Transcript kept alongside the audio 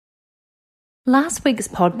Last week's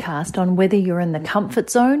podcast on whether you're in the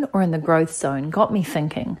comfort zone or in the growth zone got me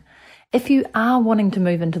thinking. If you are wanting to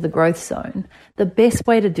move into the growth zone, the best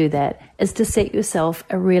way to do that is to set yourself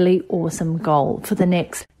a really awesome goal for the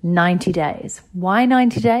next 90 days. Why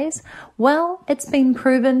 90 days? Well, it's been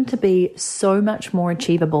proven to be so much more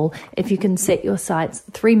achievable if you can set your sights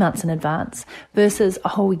 3 months in advance versus a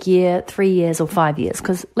whole year, 3 years, or 5 years.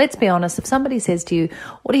 Because let's be honest, if somebody says to you,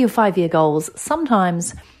 what are your 5-year goals?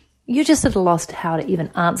 Sometimes you're just at a loss to how to even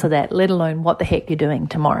answer that, let alone what the heck you're doing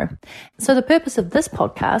tomorrow. So the purpose of this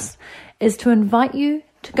podcast is to invite you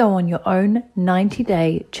to go on your own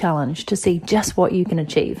 90-day challenge to see just what you can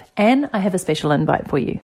achieve. And I have a special invite for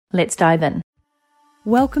you. Let's dive in.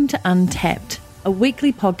 Welcome to Untapped, a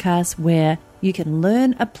weekly podcast where you can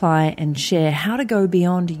learn, apply, and share how to go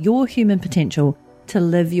beyond your human potential to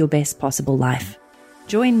live your best possible life.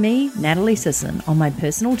 Join me, Natalie Sisson, on my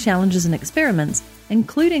personal challenges and experiments,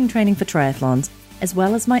 including training for triathlons, as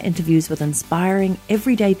well as my interviews with inspiring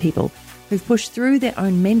everyday people who've pushed through their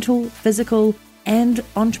own mental, physical, and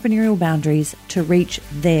entrepreneurial boundaries to reach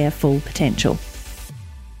their full potential.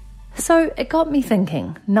 So it got me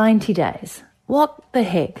thinking, 90 days. What the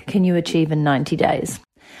heck can you achieve in 90 days?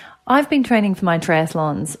 I've been training for my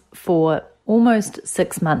triathlons for almost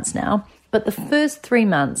 6 months now, but the first 3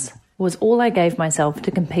 months was all I gave myself to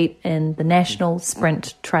compete in the National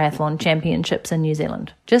Sprint Triathlon Championships in New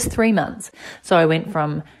Zealand. Just 3 months. So I went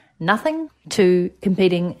from nothing to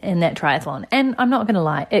competing in that triathlon. And I'm not going to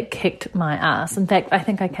lie, it kicked my ass. In fact, I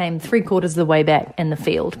think I came 3/4 of the way back in the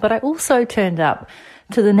field. But I also turned up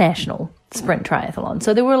to the National Sprint Triathlon.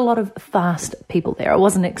 So there were a lot of fast people there. I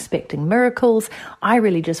wasn't expecting miracles. I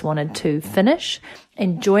really just wanted to finish,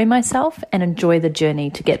 enjoy myself, and enjoy the journey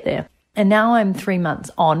to get there. And now I'm 3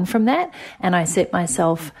 months on from that, and I set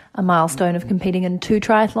myself a milestone of competing in 2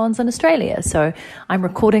 triathlons in Australia. So I'm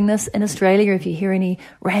recording this in Australia. If you hear any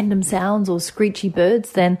random sounds or screechy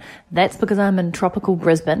birds, then that's because I'm in tropical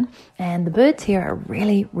Brisbane, and the birds here are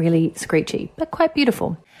really, really screechy, but quite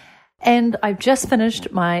beautiful. And I've just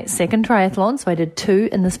finished my second triathlon, so I did 2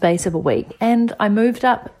 in the space of a week. And I moved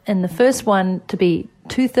up in the first one to be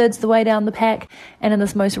 2/3 the way down the pack. And in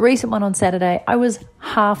this most recent one on Saturday, I was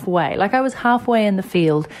halfway. I was halfway in the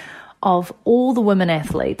field of all the women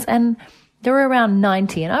athletes. And there were around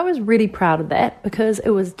 90. And I was really proud of that because it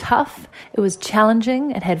was tough. It was challenging.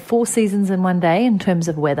 It had 4 seasons in one day in terms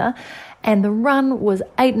of weather. And the run was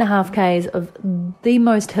 8.5 Ks of the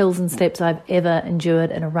most hills and steps I've ever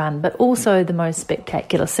endured in a run, but also the most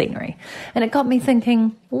spectacular scenery. And it got me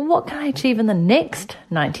thinking, well, what can I achieve in the next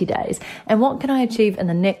 90 days? And what can I achieve in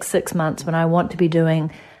the next 6 months when I want to be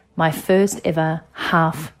doing my first ever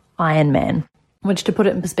half Ironman, which, to put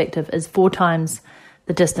it in perspective, is 4 times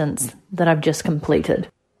the distance that I've just completed.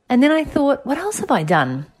 And then I thought, what else have I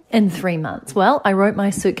done in 3 months? Well, I wrote my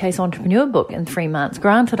Suitcase Entrepreneur book in 3 months.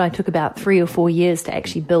 Granted, I took about 3 or 4 years to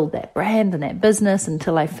actually build that brand and that business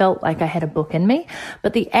until I felt like I had a book in me.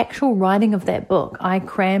 But the actual writing of that book, I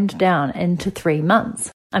crammed down into 3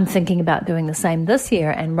 months. I'm thinking about doing the same this year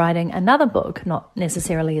and writing another book, not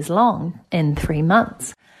necessarily as long, in 3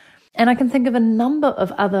 months. And I can think of a number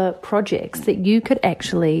of other projects that you could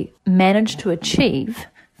actually manage to achieve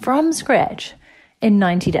from scratch in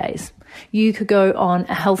 90 days. You could go on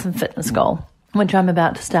a health and fitness goal, which I'm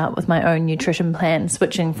about to start with my own nutrition plan,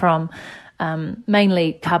 switching from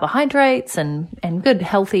mainly carbohydrates and good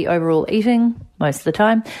healthy overall eating most of the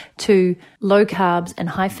time to low carbs and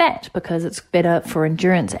high fat because it's better for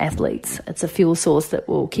endurance athletes. It's a fuel source that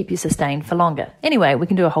will keep you sustained for longer. Anyway, we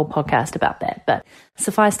can do a whole podcast about that. But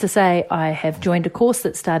suffice to say, I have joined a course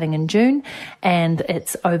that's starting in June and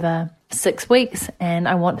it's over 6 weeks, and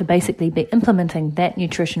I want to basically be implementing that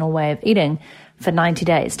nutritional way of eating for 90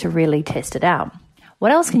 days to really test it out.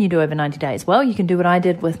 What else can you do over 90 days? Well, you can do what I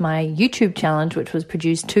did with my YouTube challenge, which was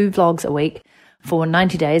produce 2 vlogs a week for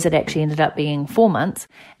 90 days. It actually ended up being 4 months,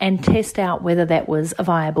 and test out whether that was a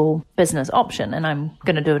viable business option. And I'm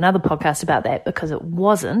going to do another podcast about that because it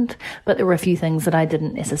wasn't, but there were a few things that I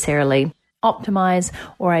didn't necessarily optimize,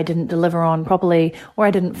 or I didn't deliver on properly, or I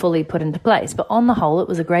didn't fully put into place. But on the whole, it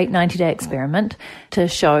was a great 90-day experiment to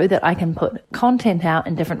show that I can put content out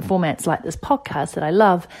in different formats like this podcast that I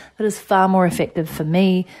love, that is far more effective for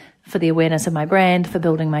me, for the awareness of my brand, for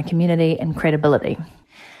building my community and credibility.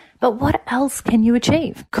 But what else can you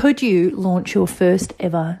achieve? Could you launch your first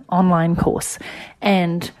ever online course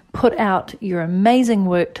and put out your amazing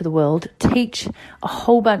work to the world, teach a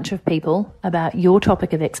whole bunch of people about your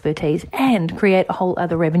topic of expertise, and create a whole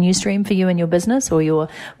other revenue stream for you and your business or your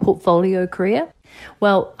portfolio career?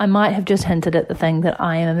 Well, I might have just hinted at the thing that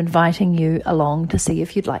I am inviting you along to see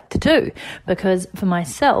if you'd like to do. Because for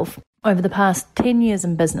myself, over the past 10 years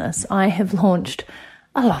in business, I have launched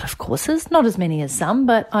a lot of courses, not as many as some,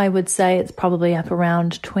 but I would say it's probably up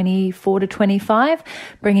around 24 to 25,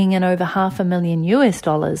 bringing in over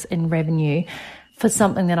 $500,000 in revenue for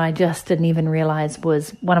something that I just didn't even realize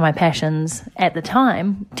was one of my passions at the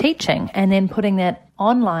time, teaching, and then putting that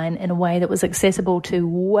online in a way that was accessible to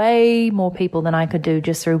way more people than I could do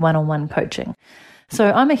just through one-on-one coaching.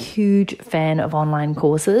 So I'm a huge fan of online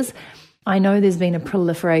courses. I know there's been a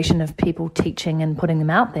proliferation of people teaching and putting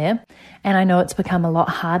them out there, and I know it's become a lot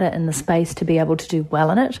harder in the space to be able to do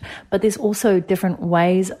well in it, but there's also different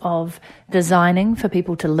ways of designing for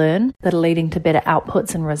people to learn that are leading to better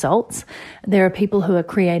outputs and results. There are people who are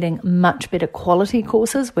creating much better quality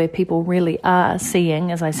courses where people really are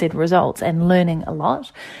seeing, as I said, results and learning a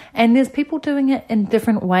lot. And there's people doing it in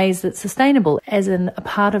different ways that's sustainable, as in a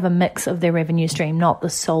part of a mix of their revenue stream, not the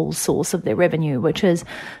sole source of their revenue, which is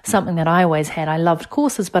something that I always had. I loved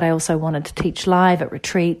courses, but I also wanted to teach live at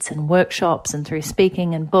retreats and workshops and through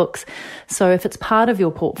speaking and books. So if it's part of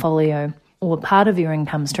your portfolio or part of your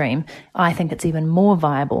income stream, I think it's even more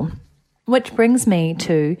viable. Which brings me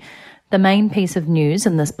to the main piece of news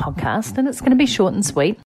in this podcast, and it's going to be short and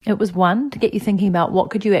sweet. It was one, to get you thinking about what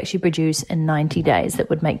could you actually produce in 90 days that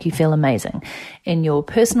would make you feel amazing in your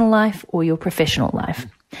personal life or your professional life.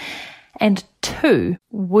 And two,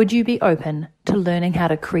 would you be open to learning how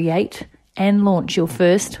to create and launch your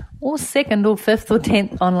first or second or fifth or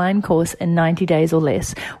 10th online course in 90 days or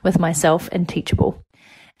less with myself and Teachable?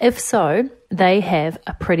 If so, they have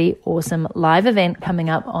a pretty awesome live event coming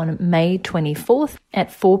up on May 24th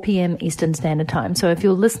at 4 p.m. Eastern Standard Time. So if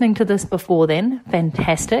you're listening to this before then,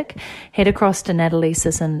 fantastic. Head across to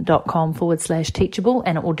nataliesisson.com/teachable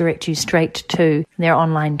and it will direct you straight to their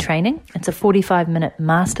online training. It's a 45-minute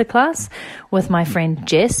masterclass with my friend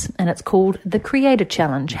Jess, and it's called The Creator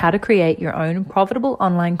Challenge, how to create your own profitable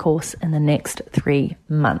online course in the next 3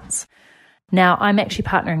 months. Now, I'm actually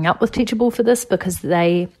partnering up with Teachable for this because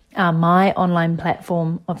they are my online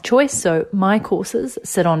platform of choice. So my courses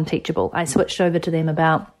sit on Teachable. I switched over to them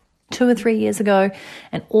about 2 or 3 years ago,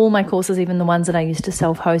 and all my courses, even the ones that I used to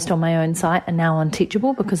self-host on my own site, are now on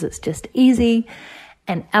Teachable because it's just easy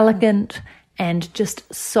and elegant and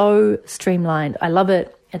just so streamlined. I love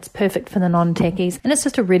it. It's perfect for the non-techies, and it's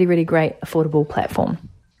just a really, really great, affordable platform.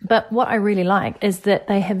 But what I really like is that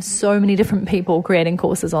they have so many different people creating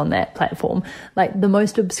courses on that platform, like the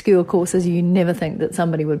most obscure courses you never think that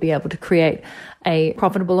somebody would be able to create a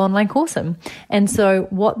profitable online course in. And so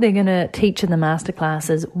what they're going to teach in the masterclass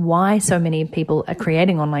is why so many people are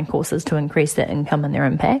creating online courses to increase their income and their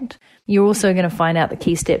impact. You're also going to find out the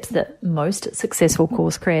key steps that most successful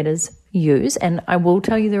course creators use. And I will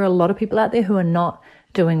tell you there are a lot of people out there who are not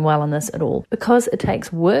doing well on this at all, because it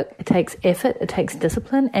takes work, it takes effort, it takes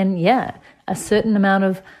discipline, and a certain amount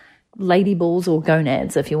of lady balls or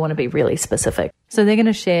gonads if you want to be really specific. So they're going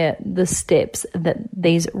to share the steps that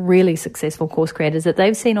these really successful course creators that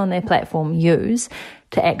they've seen on their platform use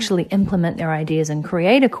to actually implement their ideas and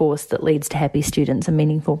create a course that leads to happy students and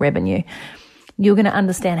meaningful revenue. You're going to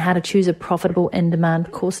understand how to choose a profitable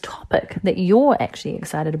in-demand course topic that you're actually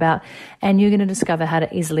excited about, and you're going to discover how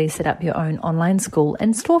to easily set up your own online school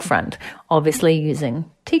and storefront, obviously using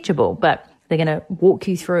Teachable, but they're going to walk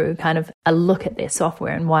you through kind of a look at their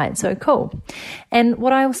software and why it's so cool. And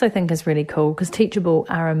what I also think is really cool, because Teachable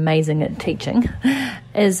are amazing at teaching,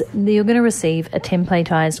 is that you're going to receive a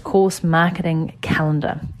templatized course marketing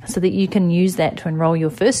calendar so that you can use that to enroll your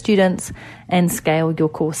first students and scale your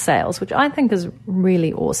course sales, which I think is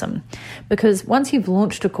really awesome. Because once you've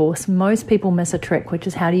launched a course, most people miss a trick, which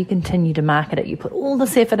is how do you continue to market it? You put all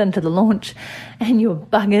this effort into the launch and you're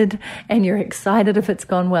buggered and you're excited if it's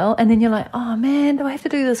gone well. And then you're like, oh man, do I have to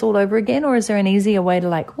do this all over again? Or is there an easier way to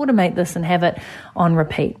automate this and have it on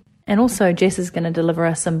repeat? And also, Jess is going to deliver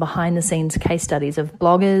us some behind-the-scenes case studies of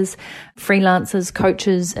bloggers, freelancers,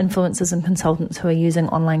 coaches, influencers, and consultants who are using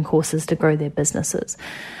online courses to grow their businesses.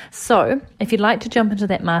 So if you'd like to jump into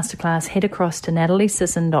that masterclass, head across to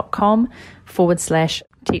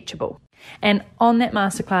nataliesisson.com/teachable. And on that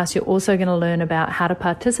masterclass, you're also going to learn about how to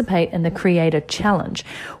participate in the Creator Challenge,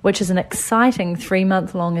 which is an exciting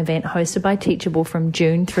 3-month-long event hosted by Teachable from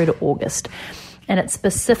June through to August. And it's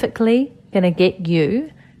specifically going to get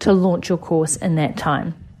you to launch your course in that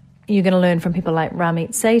time. You're going to learn from people like Ramit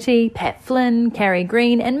Sethi, Pat Flynn, Carrie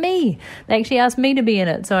Green, and me. They actually asked me to be in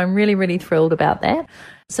it, so I'm really, really thrilled about that.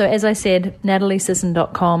 So as I said,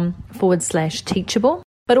 nataliesisson.com/teachable.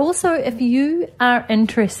 But also, if you are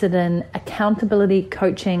interested in accountability,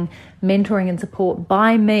 coaching, mentoring, and support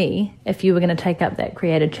by me, if you were going to take up that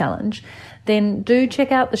Creator Challenge, then do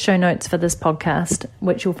check out the show notes for this podcast,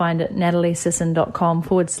 which you'll find at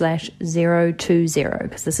nataliesisson.com/020,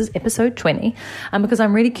 because this is episode 20, because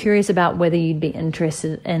I'm really curious about whether you'd be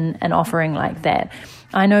interested in an offering like that.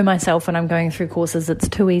 I know myself when I'm going through courses, it's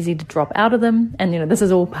too easy to drop out of them. And, this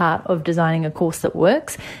is all part of designing a course that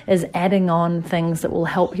works, is adding on things that will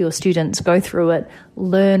help your students go through it,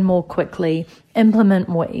 learn more quickly, implement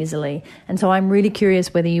more easily. And so I'm really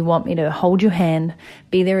curious whether you want me to hold your hand,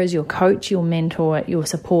 be there as your coach, your mentor, your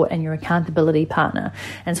support, and your accountability partner.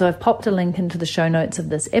 And so I've popped a link into the show notes of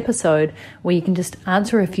this episode where you can just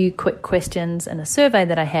answer a few quick questions in a survey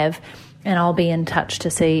that I have, and I'll be in touch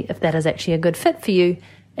to see if that is actually a good fit for you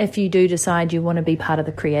if you do decide you want to be part of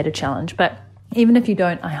the Creator Challenge. But even if you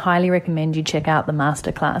don't, I highly recommend you check out the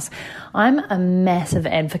masterclass. I'm a massive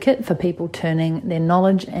advocate for people turning their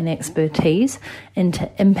knowledge and expertise into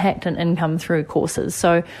impact and income through courses.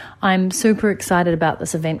 So I'm super excited about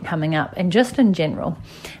this event coming up, and just in general.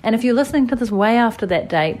 And if you're listening to this way after that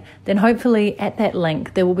date, then hopefully at that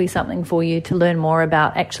link there will be something for you to learn more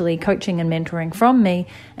about actually coaching and mentoring from me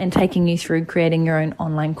and taking you through creating your own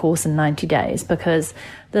online course in 90 days, because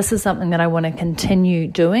this is something that I want to continue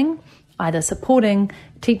doing, either supporting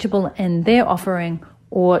Teachable in their offering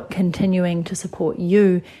or continuing to support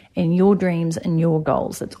you in your dreams and your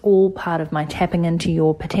goals. It's all part of my tapping into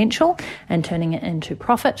your potential and turning it into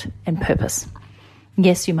profit and purpose.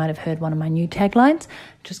 Yes, you might have heard one of my new taglines,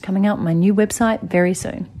 just coming out on my new website very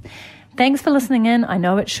soon. Thanks for listening in. I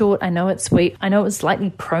know it's short. I know it's sweet. I know it's slightly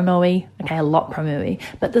promo-y. Okay, a lot promo-y.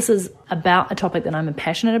 But this is about a topic that I'm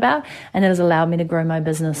passionate about, and it has allowed me to grow my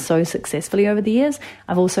business so successfully over the years.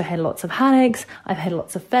 I've also had lots of heartaches. I've had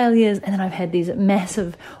lots of failures. And then I've had these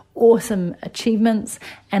massive, awesome achievements.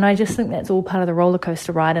 And I just think that's all part of the roller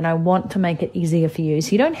coaster ride. And I want to make it easier for you.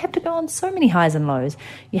 So you don't have to go on so many highs and lows.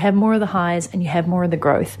 You have more of the highs and you have more of the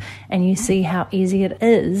growth. And you see how easy it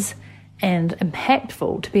is and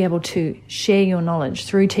impactful to be able to share your knowledge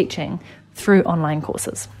through teaching, through online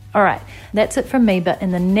courses. All right, that's it from me. But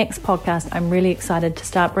in the next podcast, I'm really excited to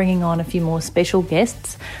start bringing on a few more special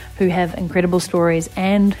guests who have incredible stories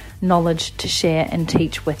and knowledge to share and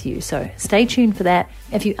teach with you. So stay tuned for that.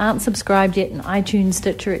 If you aren't subscribed yet in iTunes,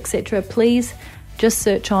 Stitcher, etc., please just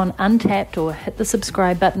search on Untapped or hit the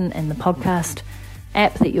subscribe button in the podcast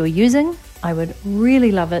app that you're using. I would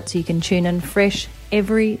really love it so you can tune in fresh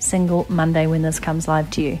every single Monday when this comes live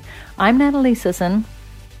to you. I'm Natalie Sisson,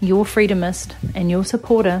 your freedomist and your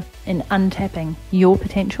supporter in untapping your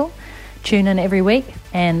potential. Tune in every week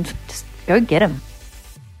and just go get 'em.